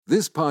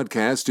This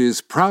podcast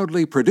is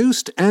proudly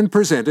produced and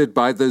presented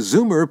by the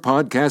Zoomer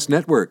Podcast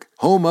Network,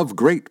 home of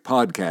great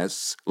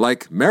podcasts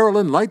like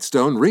Marilyn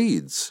Lightstone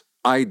Reads,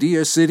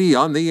 Idea City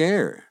on the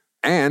Air,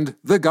 and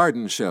The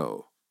Garden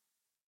Show.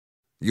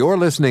 You're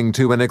listening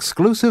to an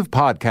exclusive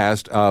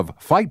podcast of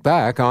Fight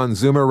Back on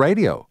Zoomer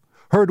Radio,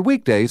 heard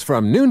weekdays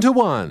from noon to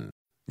 1.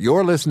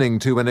 You're listening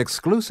to an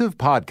exclusive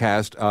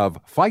podcast of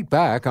Fight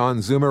Back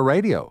on Zoomer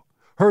Radio,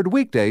 heard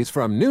weekdays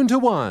from noon to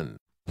 1.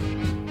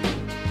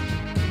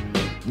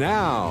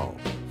 Now,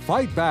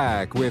 Fight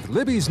Back with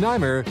Libby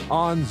Znaimer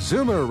on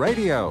Zoomer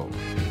Radio.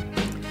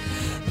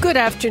 Good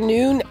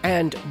afternoon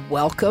and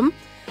welcome.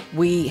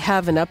 We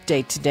have an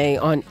update today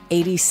on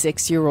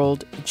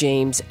 86-year-old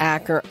James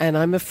Acker, and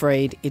I'm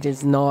afraid it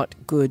is not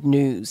good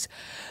news.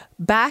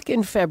 Back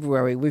in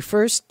February, we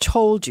first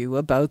told you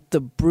about the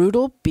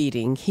brutal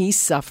beating he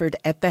suffered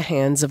at the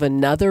hands of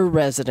another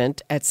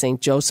resident at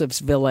St. Joseph's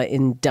Villa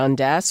in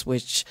Dundas,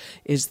 which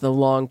is the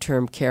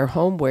long-term care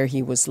home where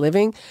he was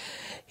living.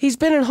 He's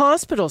been in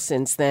hospital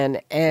since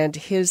then, and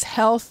his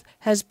health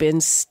has been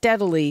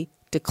steadily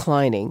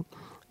declining.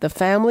 The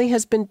family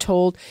has been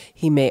told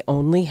he may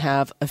only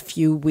have a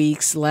few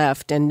weeks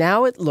left, and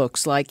now it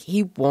looks like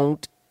he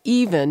won't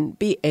even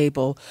be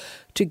able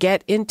to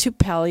get into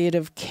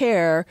palliative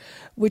care,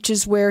 which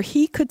is where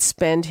he could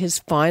spend his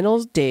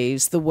final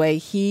days the way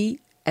he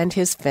and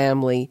his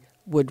family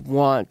would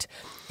want.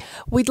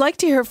 We'd like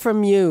to hear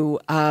from you.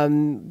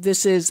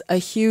 This is a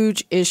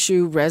huge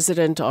issue,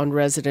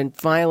 resident-on-resident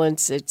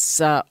violence. It's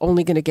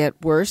only going to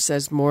get worse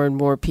as more and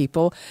more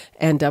people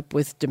end up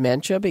with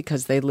dementia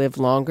because they live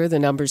longer. The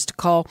numbers to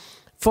call,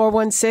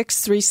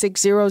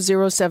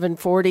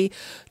 416-360-0740,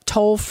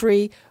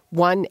 toll-free,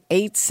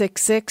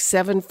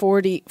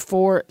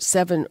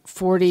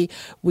 1-866-740-4740.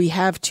 We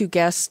have two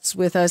guests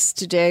with us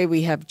today.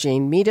 We have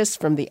Jane Meadus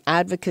from the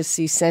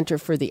Advocacy Centre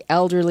for the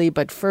Elderly.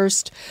 But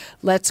first,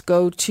 let's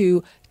go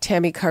to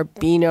Tammy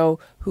Carbino,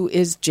 who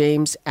is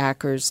James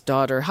Acker's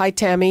daughter. Hi,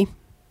 Tammy.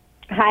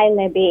 Hi,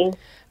 Libby.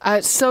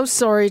 So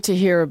sorry to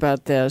hear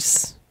about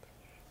this.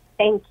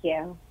 Thank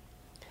you.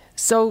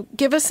 So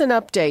give us an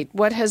update.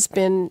 What has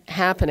been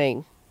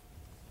happening?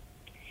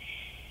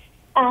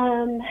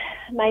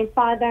 My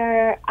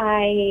father,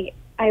 I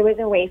was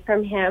away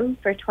from him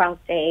for 12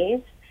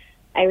 days.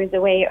 I was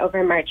away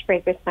over March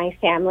break with my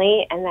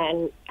family and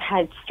then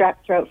had strep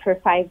throat for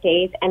 5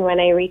 days. And when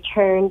I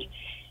returned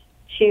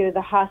to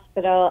the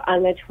hospital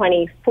on the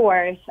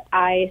 24th,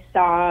 I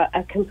saw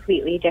a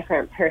completely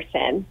different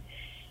person.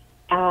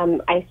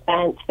 I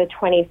spent the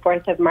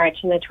 24th of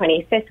March and the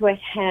 25th with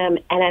him.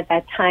 And at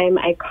that time,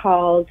 I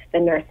called the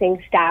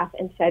nursing staff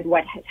and said,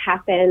 what has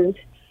happened?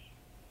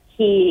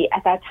 He,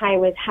 at that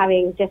time, was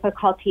having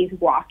difficulties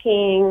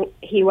walking.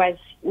 He was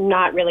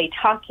not really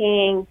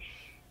talking.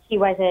 He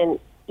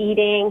wasn't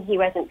eating. He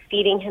wasn't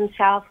feeding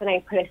himself. When I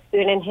put a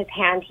spoon in his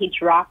hand, he'd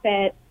drop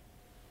it.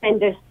 And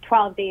just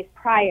 12 days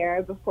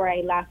prior, before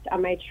I left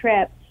on my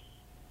trip,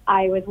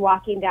 I was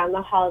walking down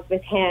the halls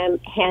with him,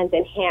 hand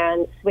in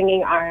hand,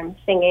 swinging arms,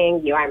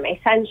 singing, "You Are My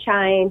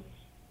Sunshine."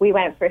 We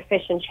went for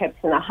fish and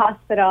chips in the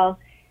hospital.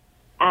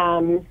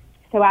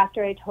 So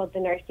after I told the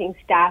nursing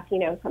staff,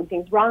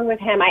 something's wrong with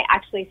him, I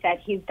actually said,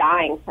 he's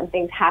dying.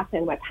 Something's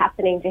happened. What's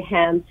happening to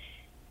him?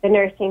 The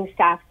nursing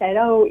staff said,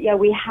 oh, yeah,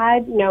 we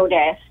had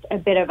noticed a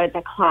bit of a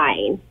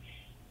decline.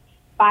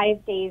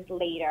 5 days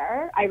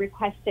later, I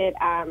requested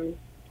a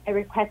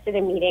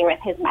meeting with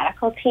his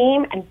medical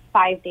team, and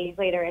 5 days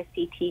later, a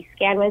CT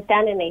scan was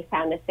done, and they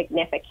found a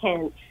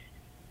significant,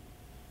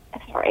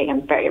 sorry,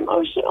 I'm very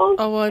emotional.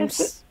 A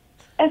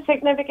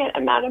significant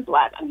amount of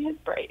blood on his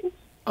brain.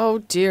 Oh,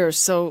 dear.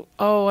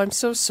 I'm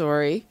so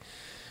sorry.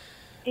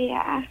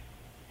 Yeah.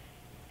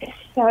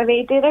 So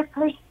they did a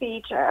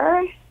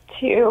procedure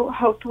to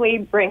hopefully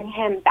bring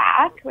him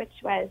back, which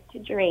was to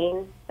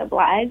drain the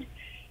blood.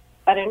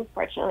 But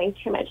unfortunately,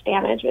 too much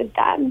damage was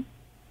done.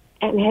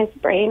 And his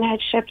brain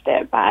had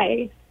shifted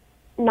by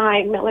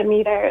 9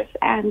 millimeters,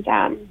 and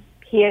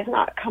he has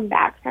not come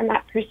back from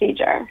that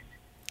procedure.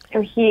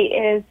 So he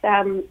is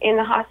in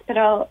the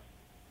hospital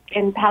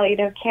in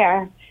palliative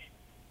care,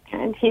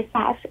 and he's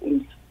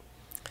passing.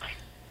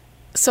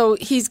 So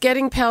he's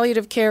getting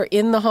palliative care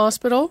in the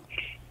hospital?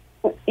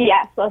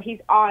 Yes, well, he's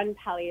on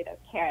palliative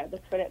care.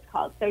 That's what it's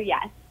called. So,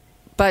 yes.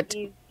 But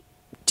he's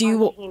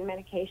on pain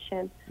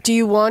medication. Do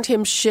you want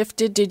him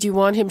shifted? Did you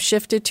want him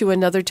shifted to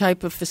another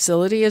type of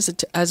facility as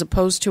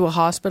opposed to a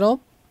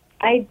hospital?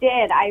 I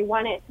did. I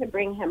wanted to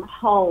bring him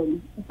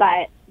home,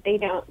 but they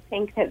don't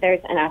think that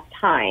there's enough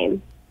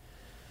time.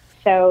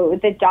 So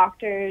the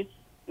doctors,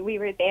 we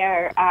were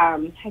there,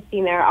 I've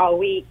been there all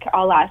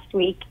last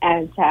week,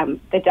 and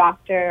the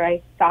doctor,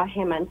 I saw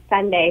him on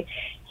Sunday.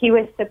 He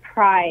was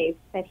surprised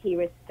that he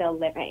was still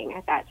living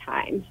at that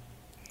time.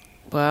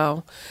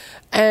 Wow.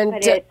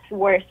 But it's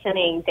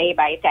worsening day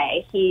by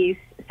day.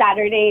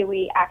 Saturday,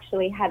 we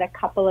actually had a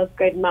couple of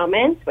good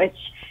moments, which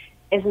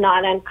is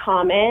not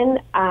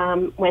uncommon.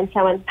 When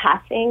someone's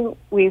passing,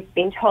 we've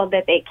been told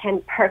that they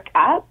can perk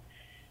up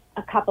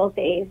a couple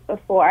days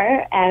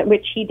before,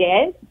 which he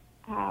did.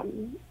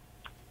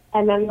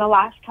 And then the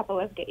last couple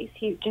of days,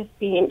 he's just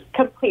been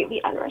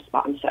completely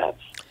unresponsive.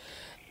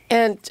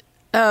 And,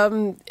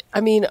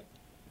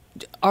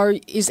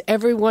 is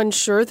everyone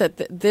sure that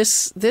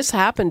this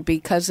happened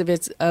because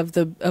of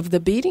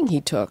the beating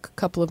he took a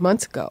couple of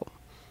months ago?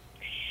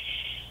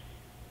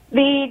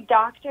 The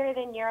doctor,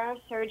 the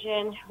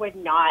neurosurgeon, would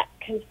not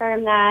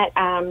confirm that.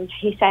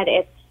 He said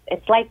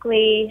it's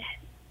likely,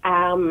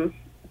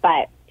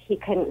 but he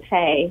couldn't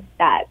say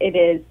that it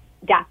is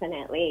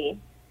definitely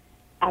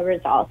a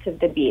result of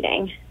the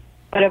beating.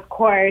 But of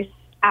course,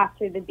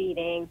 after the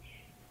beating,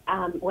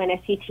 when a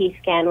CT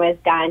scan was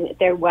done,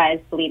 there was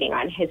bleeding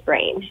on his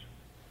brain,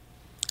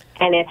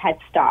 and it had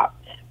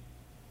stopped.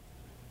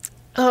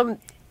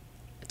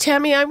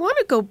 Tammy, I want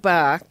to go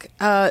back.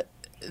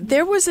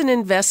 There was an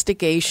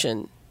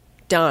investigation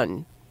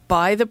done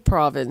by the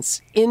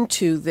province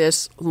into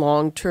this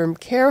long-term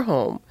care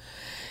home,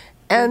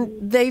 and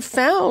they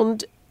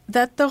found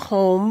that the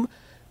home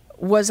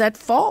was at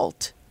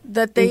fault,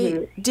 that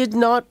they did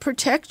not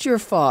protect your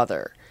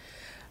father.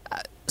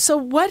 So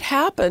what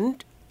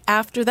happened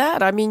after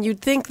that? I mean,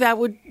 you'd think that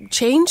would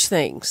change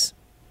things.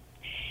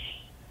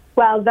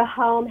 Well, the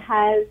home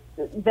has,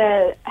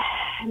 the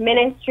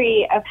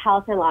Ministry of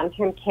Health and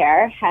Long-Term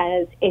Care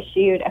has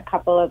issued a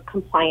couple of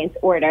compliance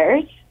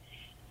orders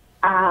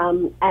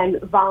and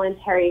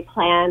voluntary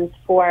plans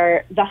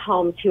for the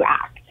home to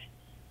act.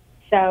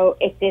 So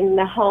it's in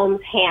the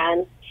home's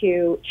hands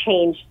to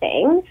change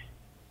things.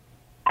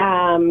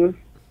 And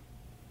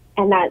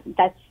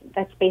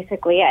that's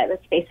basically it.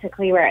 That's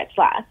basically where it's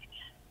left.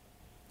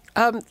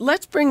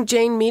 Let's bring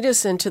Jane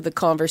Meadus into the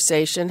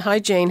conversation. Hi,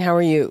 Jane. How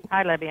are you?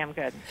 Hi, Libby. I'm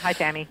good. Hi,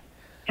 Tammy.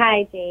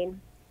 Hi, Jane.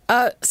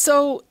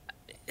 So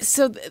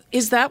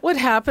is that what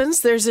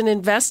happens? There's an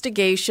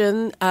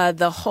investigation.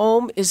 The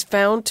home is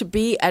found to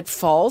be at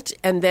fault,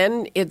 and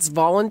then it's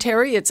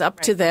voluntary. It's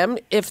up to them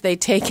if they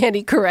take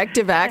any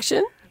corrective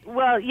action?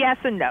 Well, yes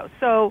and no.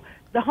 So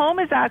the home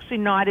is actually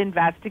not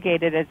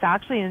investigated. It's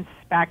actually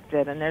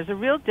inspected, and there's a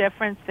real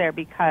difference there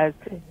because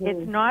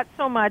it's not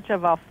so much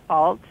of a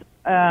fault.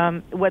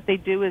 What they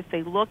do is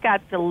they look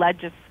at the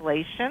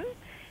legislation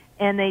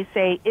and they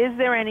say, is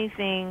there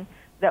anything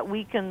that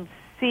we can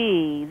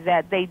see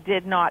that they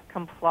did not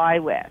comply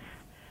with?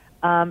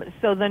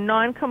 So the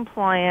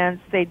non-compliance,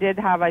 they did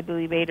have, I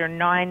believe, 8 or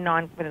 9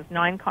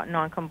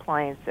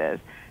 non-compliances.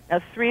 Now,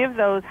 3 of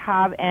those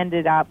have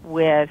ended up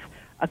with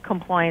a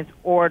compliance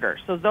order.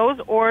 So those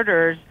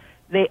orders,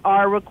 they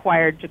are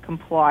required to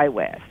comply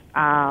with.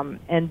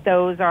 And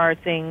those are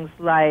things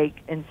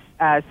like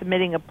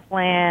submitting a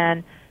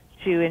plan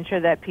to ensure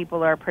that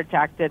people are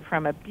protected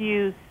from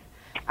abuse,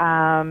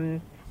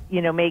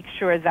 make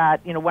sure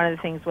that, one of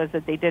the things was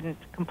that they didn't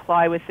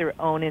comply with their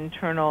own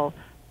internal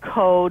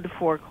code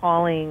for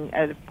calling,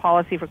 a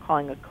policy for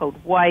calling a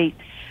code white.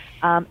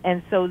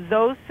 And so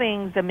those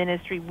things, the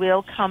ministry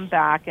will come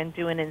back and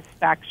do an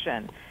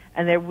inspection,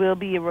 and there will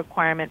be a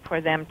requirement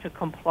for them to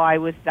comply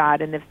with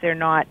that. And if they're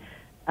not,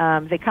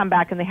 they come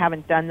back and they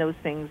haven't done those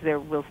things, there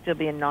will still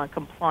be a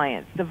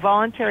non-compliance. The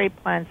voluntary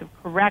plans of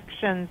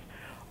corrections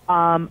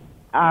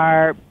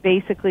are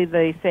basically,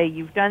 they say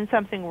you've done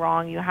something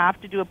wrong, you have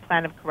to do a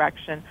plan of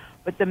correction,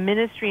 but the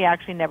ministry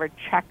actually never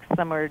checks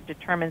them or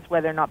determines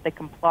whether or not they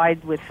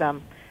complied with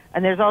them.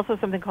 And there's also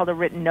something called a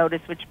written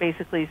notice, which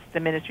basically the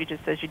ministry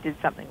just says you did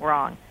something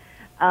wrong.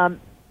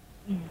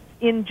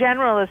 In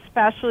general,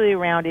 especially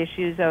around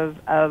issues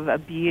of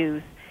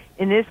abuse,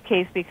 in this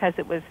case, because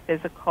it was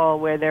physical,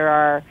 where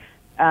there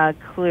are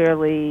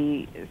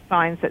clearly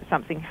signs that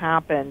something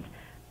happened,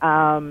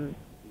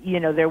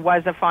 there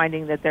was a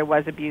finding that there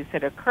was abuse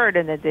that occurred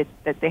and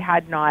that they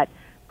had not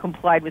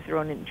complied with their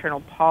own internal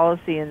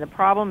policy. And the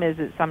problem is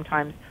that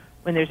sometimes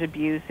when there's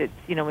abuse, it's,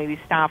 maybe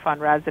staff on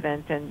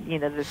resident and,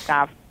 the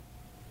staff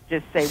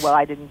just say, well,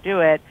 I didn't do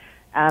it.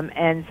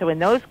 And so in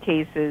those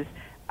cases,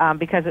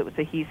 because it was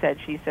a he said,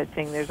 she said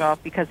thing,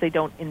 because they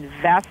don't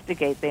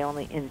investigate, they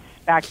only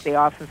inspect, they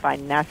often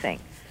find nothing.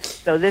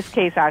 So this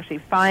case actually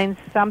finds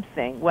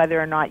something.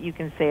 Whether or not you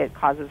can say it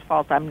causes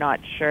fault, I'm not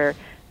sure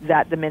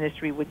that the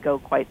ministry would go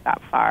quite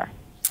that far.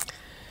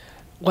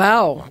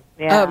 Wow.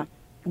 Yeah.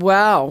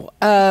 Wow.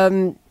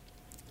 That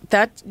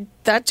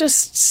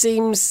just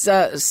seems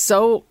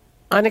so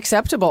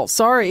unacceptable.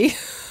 Sorry.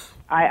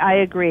 I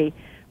agree.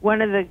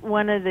 One of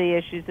the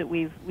issues that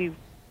we've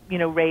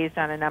raised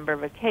on a number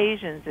of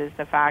occasions is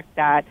the fact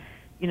that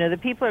the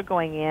people are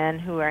going in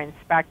who are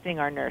inspecting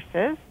our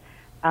nurses.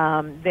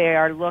 They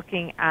are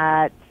looking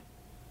at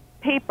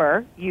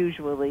paper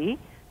usually.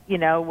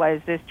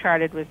 Was this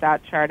charted? Was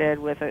that charted?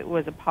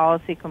 Was a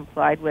policy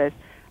complied with?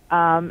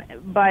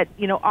 But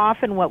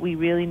often what we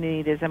really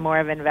need is a more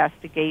of an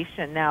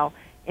investigation. Now,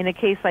 in a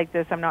case like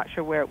this, I'm not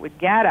sure where it would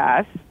get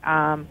us,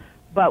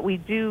 but we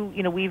do.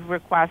 We've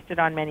requested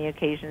on many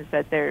occasions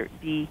that there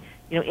be,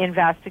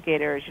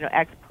 investigators,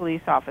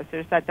 ex-police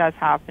officers. That does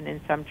happen in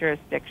some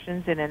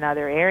jurisdictions and in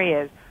other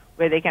areas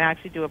where they can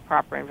actually do a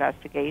proper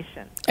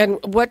investigation. And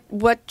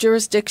what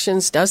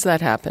jurisdictions does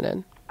that happen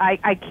in?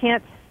 I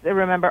can't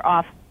remember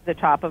off the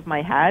top of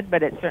my head,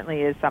 but it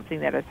certainly is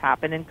something that has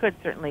happened and could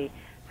certainly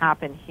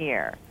happen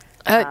here.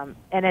 And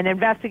an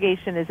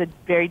investigation is a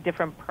very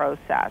different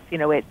process. They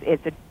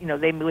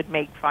would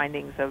make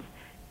findings of,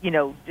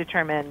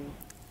 determine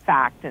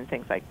fact and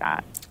things like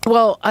that.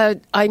 Well,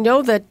 I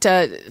know that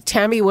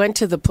Tammy went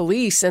to the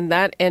police, and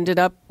that ended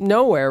up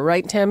nowhere,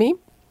 right, Tammy?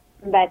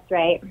 That's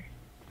right.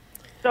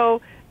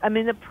 So,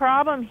 the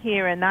problem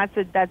here, and that's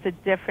a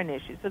different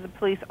issue. So the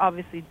police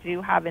obviously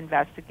do have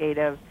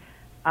investigative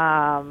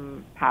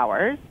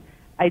powers.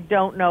 I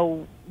don't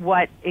know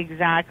what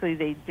exactly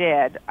they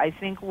did. I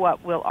think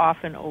what will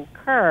often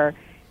occur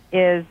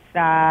is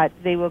that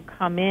they will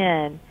come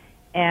in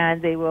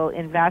and they will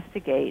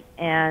investigate,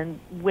 and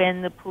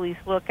when the police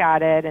look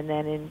at it, and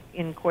then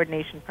in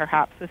coordination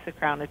perhaps with the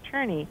Crown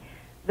Attorney,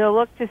 they'll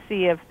look to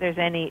see if there's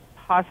any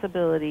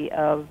possibility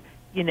of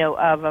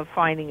a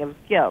finding of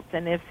guilt.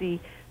 And if the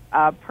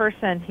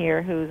person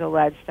here who's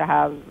alleged to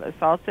have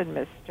assaulted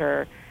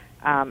Mr.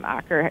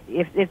 Acker,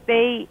 if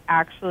they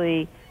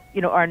actually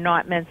are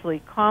not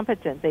mentally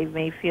competent, they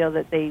may feel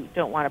that they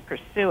don't want to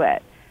pursue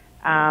it.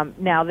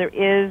 Now, there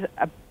is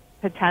a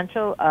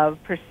potential of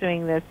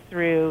pursuing this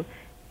through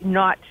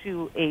not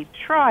to a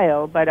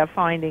trial, but a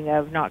finding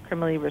of not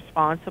criminally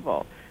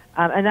responsible.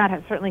 And that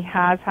certainly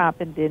has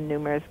happened in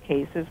numerous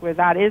cases where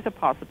that is a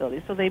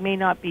possibility. So they may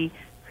not be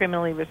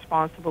criminally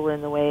responsible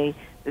in the way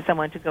that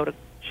someone to go to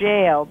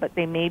jail, but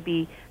they may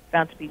be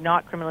found to be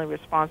not criminally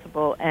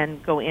responsible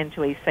and go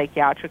into a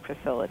psychiatric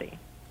facility.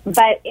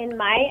 But in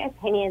my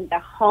opinion, the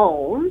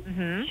home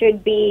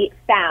should be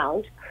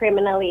found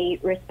criminally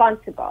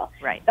responsible.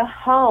 Right. The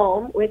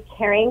home was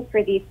caring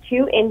for these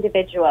two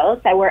individuals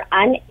that were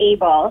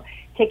unable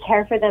to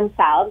care for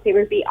themselves. They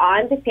were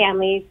beyond the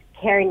family's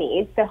care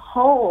needs. The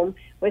home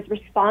was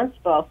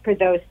responsible for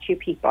those two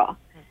people.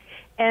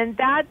 And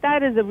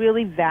that is a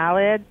really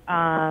valid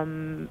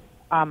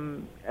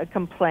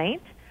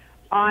complaint.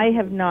 I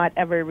have not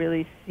ever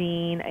really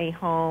seen a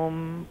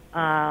home,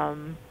 a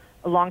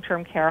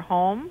long-term care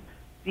home,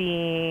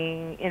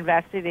 being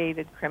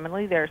investigated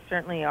criminally. There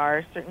certainly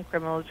are certain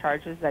criminal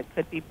charges that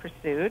could be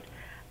pursued,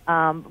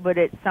 but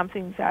it's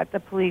something that the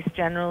police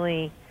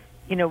generally,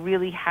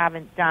 really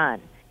haven't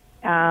done.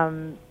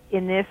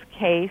 In this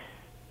case,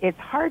 it's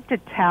hard to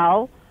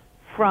tell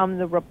from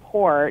the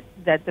report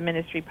that the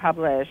ministry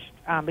published,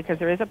 because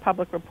there is a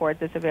public report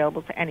that's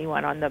available to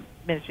anyone on the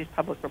ministry's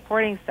public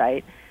reporting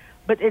site,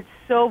 but it's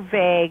so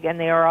vague, and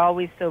they are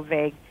always so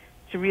vague,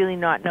 to really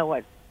not know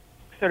what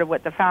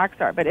the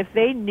facts are. But if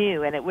they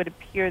knew, and it would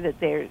appear that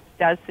there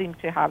does seem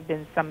to have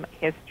been some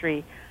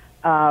history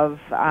of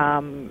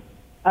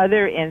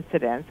other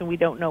incidents, and we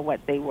don't know what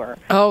they were.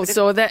 Oh,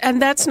 so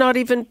that's not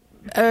even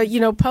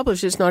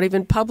published. It's not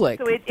even public.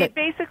 So it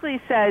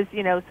basically says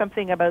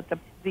something about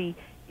the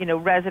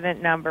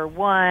resident number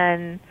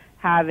one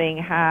having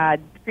had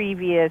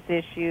previous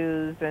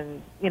issues,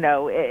 and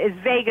it's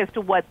vague as to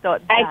what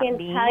that I can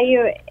means. tell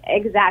you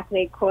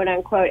exactly, quote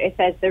unquote. It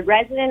says the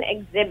resident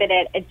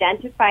exhibited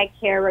identified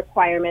care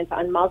requirements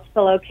on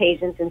multiple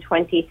occasions in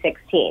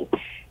 2016.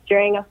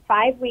 During a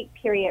 5-week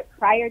period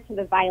prior to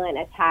the violent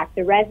attack,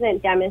 the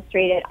resident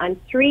demonstrated on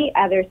 3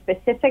 other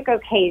specific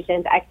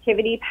occasions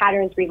activity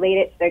patterns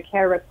related to their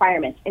care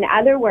requirements. In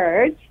other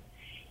words,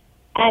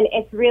 and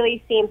it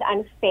really seems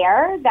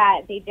unfair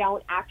that they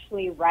don't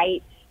actually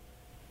write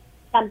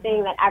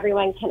something that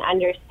everyone can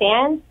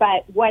understand,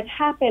 but what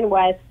happened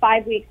was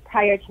 5 weeks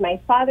prior to my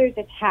father's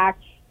attack,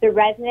 the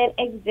resident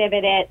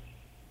exhibited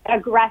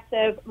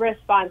aggressive,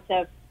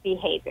 responsive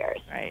behaviors.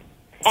 Right.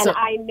 And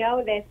I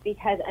know this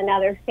because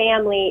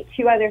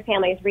two other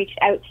families reached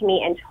out to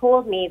me and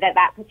told me that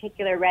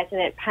particular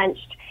resident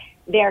punched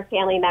their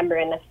family member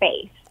in the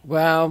face.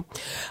 Wow.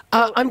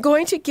 I'm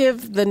going to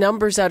give the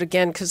numbers out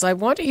again because I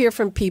want to hear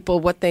from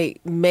people what they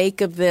make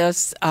of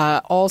this,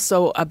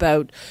 also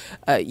about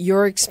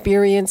your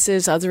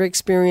experiences, other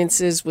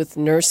experiences with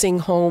nursing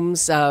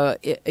homes.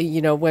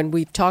 When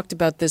we've talked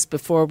about this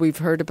before, we've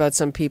heard about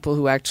some people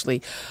who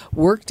actually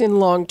worked in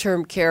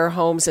long-term care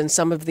homes and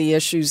some of the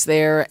issues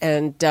there,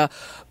 and a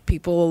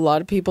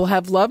lot of people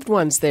have loved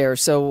ones there,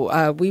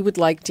 so we would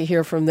like to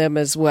hear from them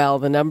as well.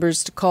 The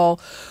numbers to call,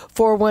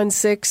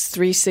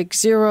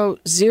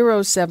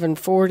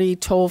 416-360-0740,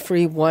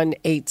 toll-free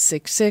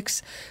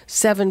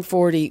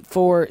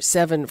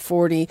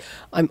 1-866-740-4740.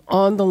 I'm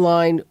on the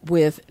line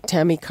with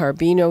Tammy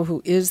Carbino,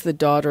 who is the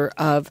daughter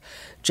of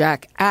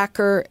Jack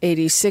Acker,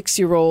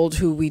 86-year-old,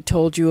 who we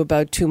told you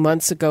about 2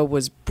 months ago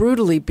was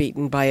brutally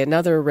beaten by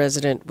another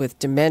resident with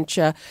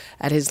dementia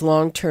at his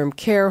long-term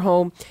care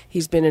home.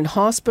 He's been in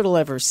hospital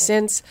ever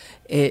since.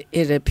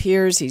 It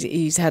appears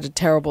he's had a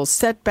terrible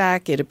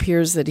setback. It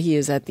appears that he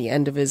is at the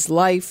end of his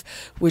life,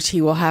 which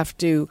he will have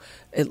to,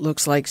 it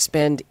looks like,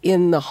 spend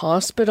in the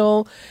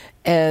hospital.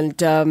 And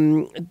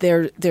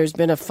there's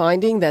been a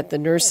finding that the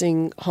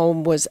nursing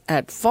home was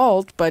at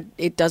fault, but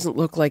it doesn't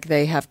look like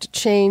they have to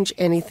change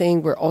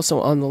anything. We're also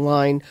on the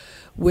line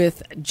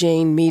with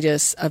Jane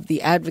Meadus of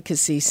the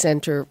Advocacy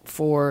Centre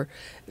for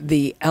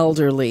the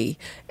Elderly.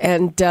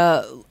 And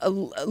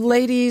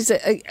ladies,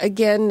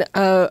 again,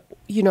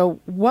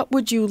 what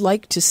would you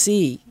like to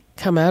see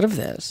come out of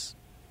this?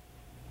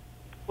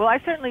 Well, I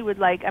certainly would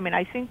like,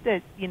 I think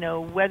that,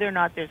 whether or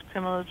not there's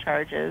criminal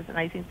charges, and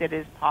I think that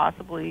is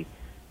possibly,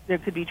 there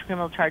could be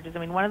criminal charges.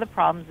 One of the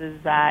problems is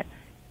that,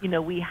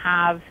 we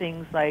have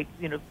things like,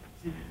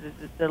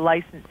 the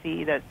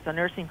licensee that's a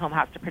nursing home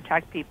has to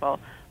protect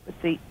people, but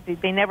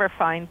they never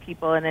find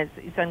people, and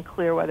it's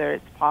unclear whether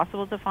it's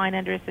possible to find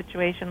under a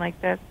situation like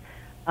this.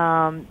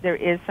 There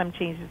is some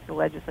changes to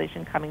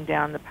legislation coming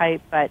down the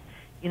pipe, but,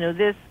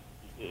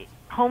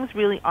 homes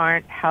really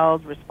aren't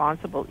held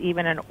responsible.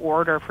 Even an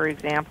order, for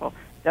example,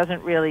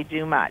 doesn't really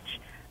do much.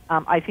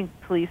 I think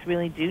police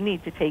really do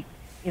need to take,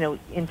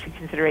 into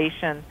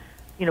consideration,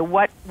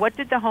 what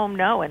did the home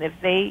know? And if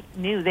they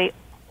knew they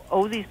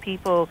owe these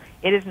people,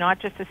 it is not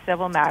just a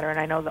civil matter. And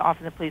I know that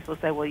often the police will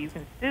say, well, you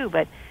can sue,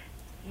 but,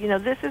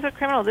 this is a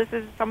criminal. This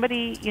is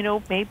somebody,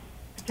 may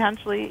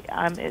potentially,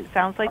 it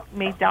sounds like,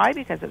 may die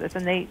because of this.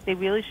 And they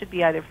really should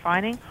be either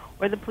fining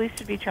or the police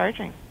should be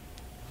charging.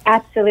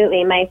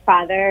 Absolutely. My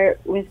father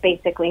was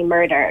basically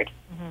murdered,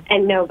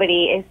 and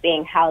nobody is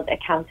being held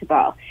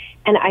accountable.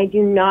 And I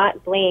do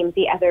not blame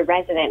the other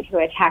resident who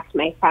attacked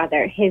my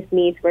father. His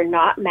needs were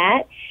not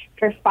met.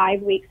 For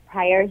 5 weeks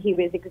prior, he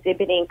was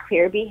exhibiting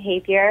clear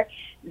behavior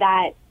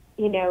that,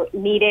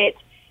 needed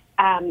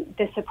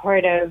the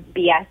support of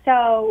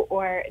BSO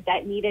or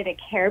that needed a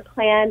care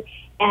plan,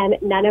 and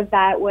none of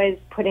that was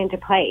put into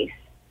place.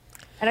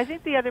 And I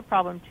think the other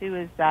problem, too,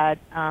 is that,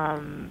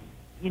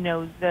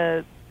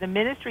 the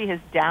ministry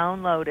has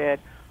downloaded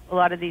a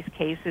lot of these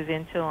cases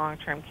into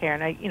long-term care,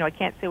 and I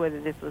can't say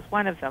whether this was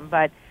one of them,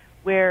 but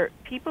where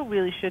people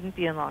really shouldn't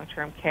be in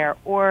long-term care,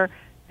 or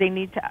they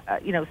need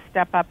to,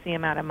 step up the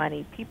amount of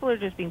money. People are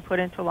just being put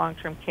into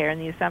long-term care, and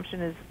the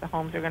assumption is that the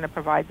homes are going to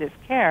provide this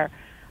care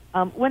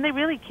when they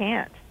really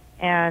can't,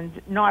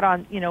 and not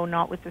on,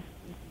 not with this,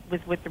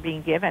 with what they're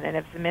being given. And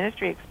if the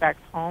ministry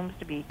expects homes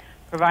to be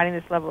providing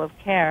this level of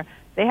care,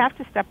 they have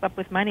to step up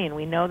with money, and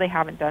we know they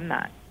haven't done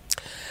that.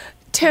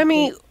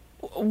 Tammy,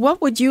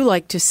 what would you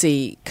like to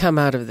see come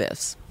out of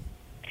this?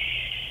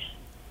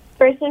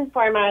 First and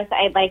foremost,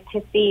 I'd like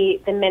to see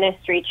the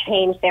ministry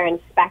change their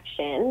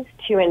inspections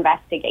to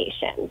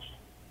investigations.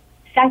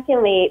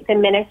 Secondly, the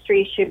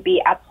ministry should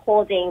be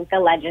upholding the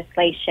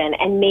legislation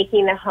and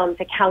making the homes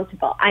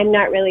accountable. I'm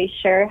not really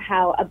sure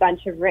how a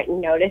bunch of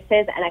written notices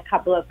and a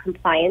couple of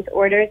compliance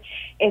orders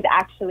is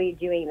actually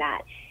doing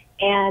that.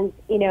 And,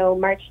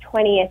 March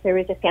 20th, there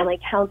was a family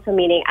council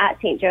meeting at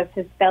St.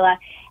 Joseph's Villa,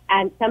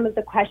 and some of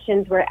the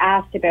questions were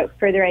asked about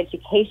further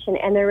education,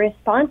 and the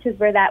responses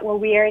were that, well,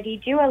 we already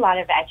do a lot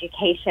of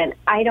education.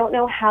 I don't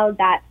know how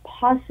that's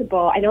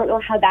possible. I don't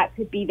know how that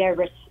could be their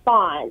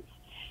response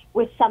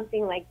with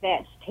something like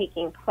this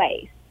taking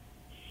place.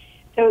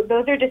 So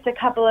those are just a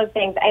couple of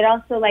things. I'd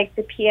also like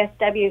the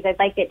PSWs, I'd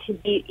like it to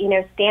be,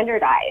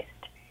 standardized.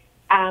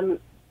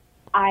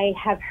 I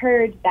have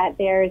heard that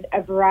there's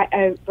a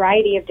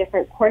variety of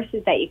different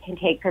courses that you can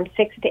take from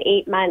 6 to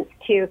 8 months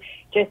to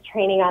just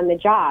training on the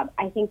job.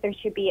 I think there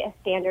should be a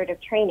standard of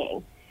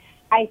training.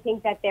 I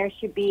think that there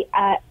should be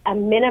a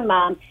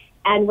minimum.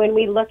 And when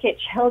we look at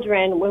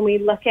children, when we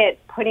look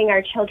at putting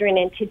our children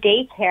into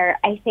daycare,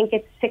 I think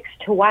it's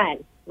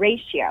 6-to-1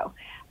 ratio.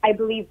 I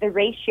believe the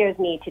ratios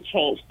need to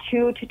change.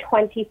 2 to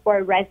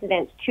 24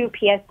 residents, 2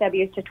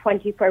 PSWs to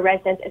 24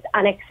 residents is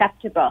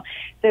unacceptable.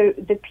 So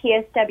the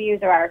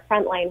PSWs are our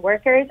frontline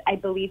workers. I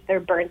believe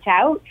they're burnt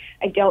out.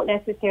 I don't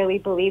necessarily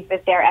believe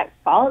that they're at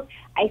fault.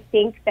 I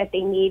think that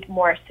they need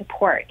more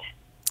support.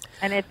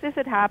 And if this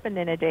had happened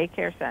in a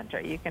daycare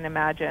center, you can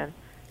imagine.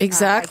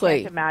 Exactly. I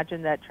can't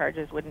imagine that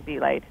charges wouldn't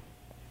be laid.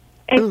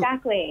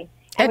 Exactly.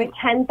 And with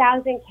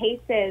 10,000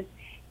 cases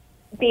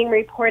being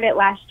reported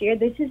last year,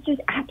 this is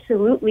just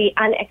absolutely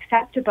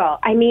unacceptable.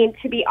 I mean,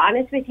 to be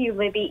honest with you,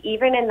 Libby,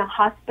 even in the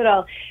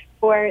hospital,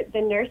 for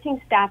the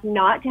nursing staff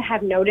not to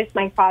have noticed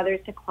my father's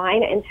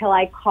decline until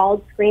I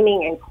called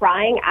screaming and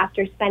crying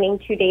after spending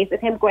 2 days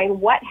with him, going,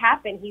 what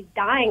happened? He's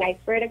dying. I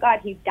swear to God,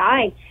 he's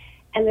dying.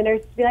 And the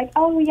nurse would be like,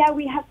 oh, yeah,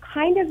 we have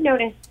kind of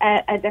noticed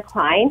a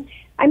decline.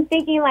 I'm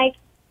thinking, like,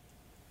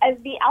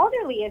 the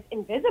elderly is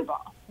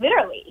invisible,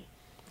 literally.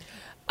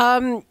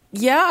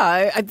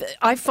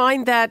 I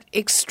find that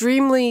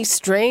extremely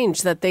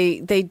strange that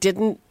they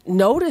didn't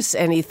notice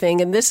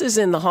anything. And this is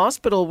in the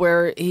hospital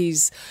where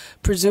he's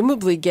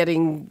presumably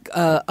getting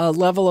a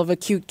level of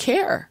acute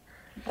care.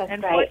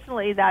 And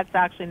fortunately, that's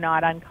actually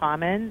not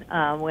uncommon.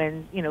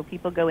 When,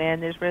 people go in,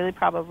 there's really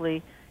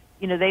probably,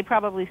 they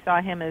probably saw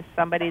him as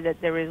somebody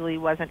that there really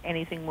wasn't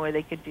anything more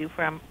they could do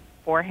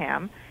for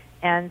him.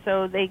 And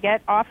so they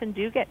often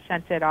do get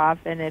shunted off.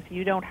 And if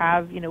you don't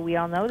have, we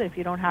all know that if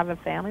you don't have a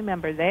family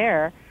member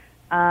there,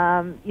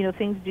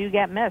 things do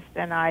get missed.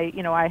 And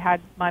I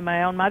had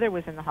my own mother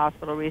was in the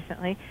hospital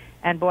recently,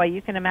 and boy,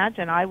 you can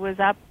imagine, I was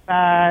up,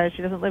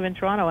 she doesn't live in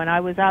Toronto, and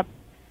I was up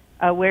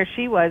where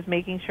she was,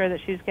 making sure that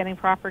she was getting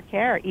proper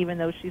care, even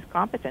though she's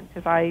competent,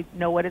 because I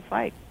know what it's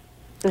like.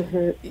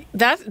 Mm-hmm.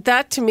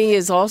 That to me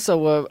is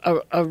also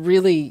a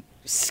really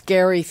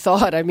scary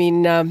thought. I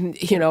mean,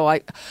 Tammy,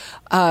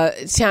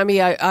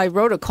 I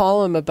wrote a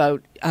column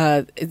about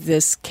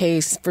this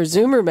case for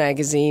Zoomer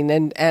magazine,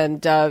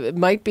 and it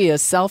might be a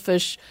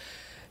selfish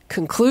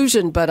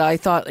conclusion, but I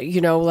thought,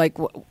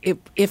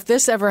 if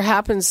this ever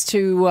happens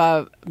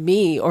to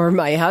me or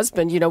my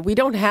husband, we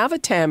don't have a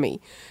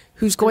Tammy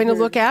who's going to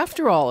look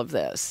after all of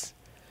this.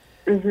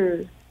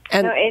 Mm-hmm.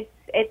 And no,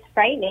 it's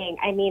frightening.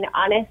 I mean,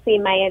 honestly,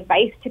 my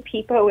advice to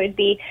people would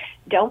be,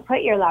 don't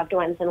put your loved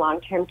ones in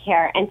long-term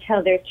care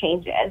until there's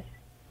changes.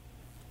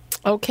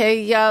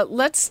 Okay,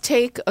 let's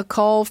take a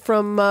call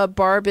from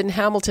Barb in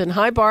Hamilton.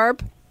 Hi,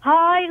 Barb.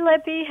 Hi,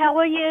 Libby. How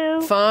are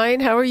you?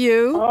 Fine. How are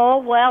you? Oh,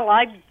 well,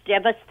 I'm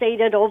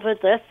devastated over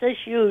this as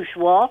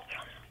usual.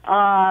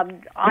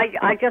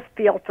 I just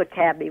feel for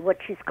Tammy, what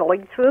she's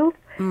going through.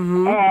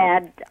 Mm-hmm.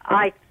 And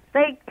I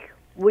think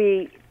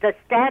the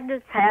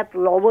standards have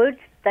lowered.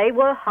 They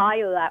were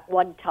higher at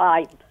one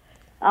time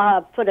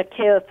for the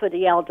care for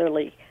the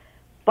elderly.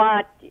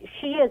 But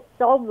she is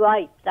so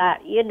right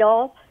that,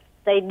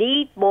 they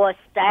need more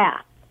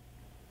staff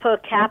per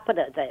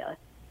capita there.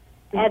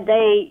 And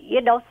they,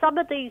 some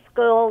of these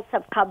girls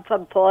have come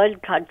from foreign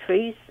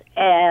countries,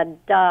 and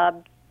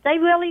they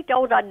really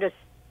don't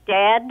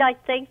understand, I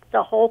think,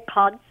 the whole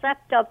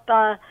concept of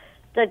the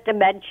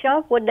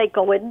dementia when they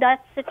go in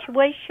that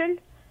situation.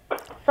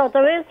 So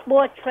there is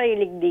more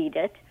training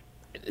needed.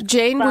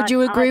 Jane, would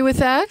you agree with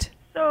that?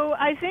 So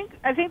I think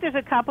there's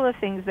a couple of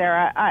things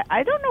there.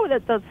 I don't know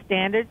that those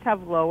standards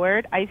have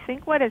lowered. I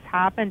think what has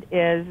happened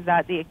is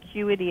that the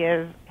acuity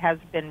has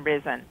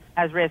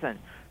risen.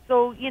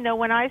 So,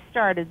 when I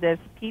started this,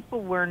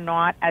 people were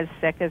not as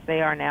sick as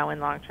they are now in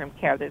long-term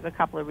care. There's a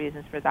couple of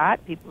reasons for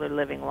that. People are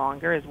living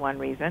longer is one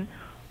reason.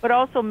 But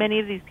also many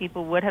of these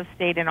people would have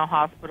stayed in a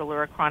hospital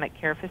or a chronic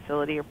care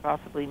facility or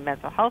possibly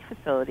mental health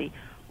facility,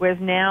 whereas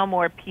now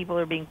more people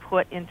are being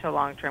put into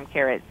long-term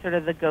care. It's sort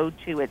of the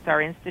go-to. It's our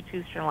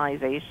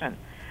institutionalization.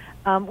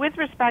 With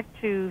respect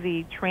to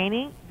the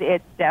training,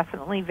 it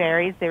definitely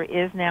varies. There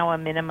is now a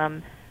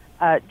minimum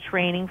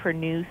training for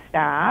new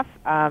staff,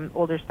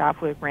 older staff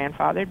who are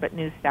grandfathered, but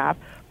new staff.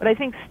 But I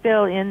think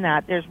still in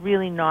that, there's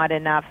really not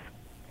enough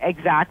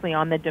exactly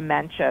on the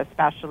dementia,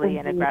 especially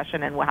in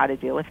aggression and how to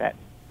deal with it.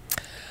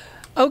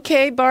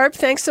 Okay, Barb,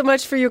 thanks so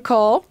much for your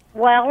call.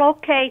 Well,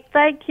 okay,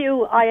 thank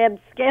you. I am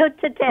scared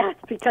to death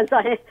because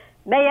I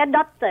may end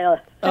up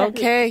there.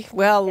 Okay,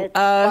 well,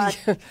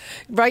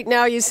 right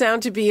now you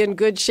sound to be in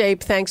good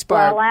shape. Thanks,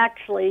 Barb. Well,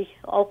 actually,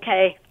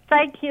 okay.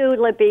 Thank you,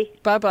 Libby.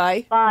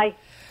 Bye-bye. Bye.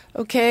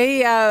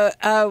 Okay,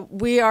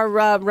 we are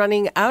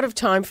running out of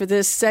time for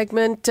this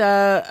segment.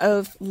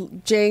 Of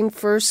Jane,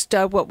 first,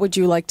 what would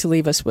you like to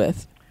leave us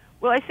with?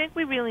 Well, I think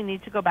we really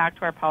need to go back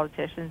to our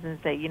politicians and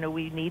say,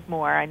 we need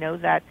more. I know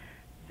that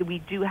we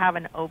do have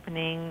an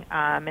opening.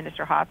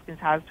 Minister Hoskins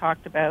has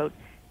talked about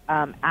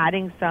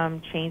adding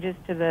some changes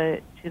to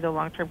the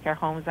Long-Term Care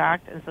Homes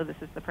Act, and so this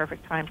is the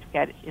perfect time to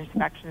get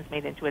inspections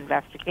made into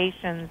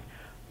investigations.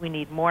 We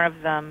need more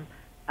of them,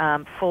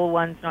 full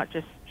ones, not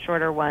just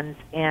shorter ones,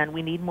 and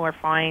we need more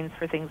fines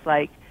for things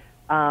like,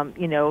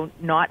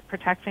 not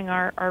protecting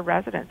our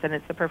residents, and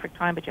it's the perfect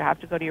time, but you have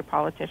to go to your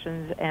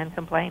politicians and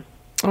complain.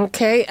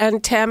 Okay,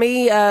 and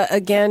Tammy,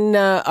 again,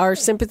 our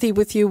sympathy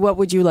with you. What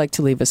would you like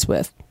to leave us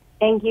with?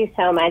 Thank you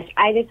so much.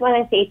 I just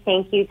want to say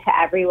thank you to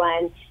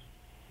everyone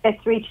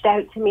that's reached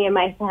out to me and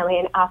my family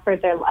and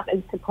offered their love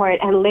and support.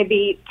 And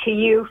Libby, to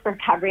you for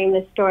covering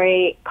the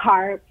story,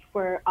 Carp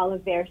for all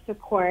of their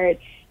support.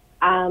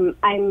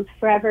 I'm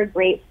forever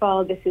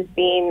grateful. This has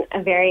been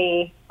a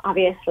very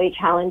obviously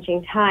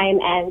challenging time,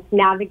 and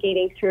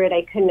navigating through it,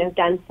 I couldn't have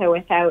done so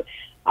without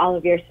all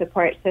of your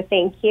support. So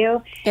thank you.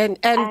 And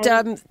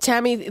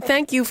Tammy,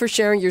 thank you for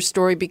sharing your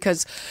story,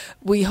 because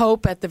we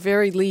hope at the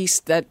very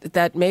least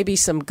that maybe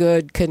some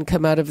good can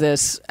come out of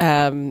this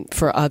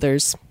for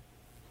others.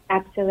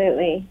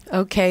 Absolutely.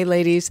 Okay,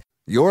 ladies.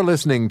 You're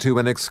listening to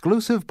an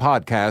exclusive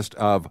podcast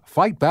of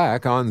Fight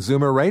Back on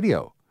Zoomer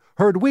Radio.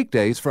 Heard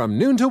weekdays from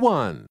noon to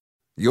 1.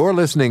 You're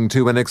listening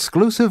to an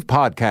exclusive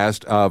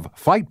podcast of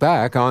Fight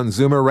Back on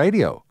Zoomer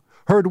Radio.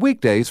 Heard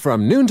weekdays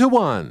from noon to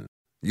 1.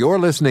 You're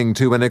listening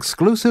to an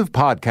exclusive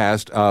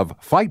podcast of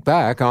Fight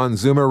Back on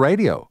Zoomer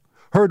Radio.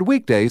 Heard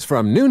weekdays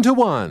from noon to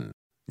 1.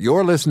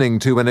 You're listening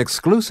to an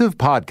exclusive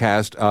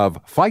podcast of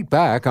Fight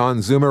Back on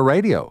Zoomer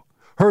Radio.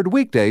 Heard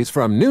weekdays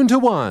from noon to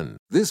 1.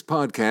 This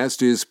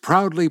podcast is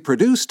proudly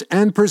produced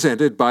and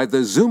presented by the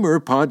Zoomer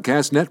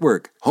Podcast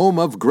Network, home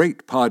of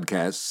great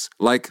podcasts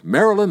like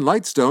Marilyn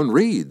Lightstone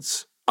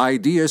Reads,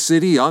 Idea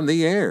City on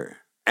the Air,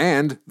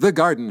 and The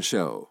Garden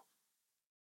Show.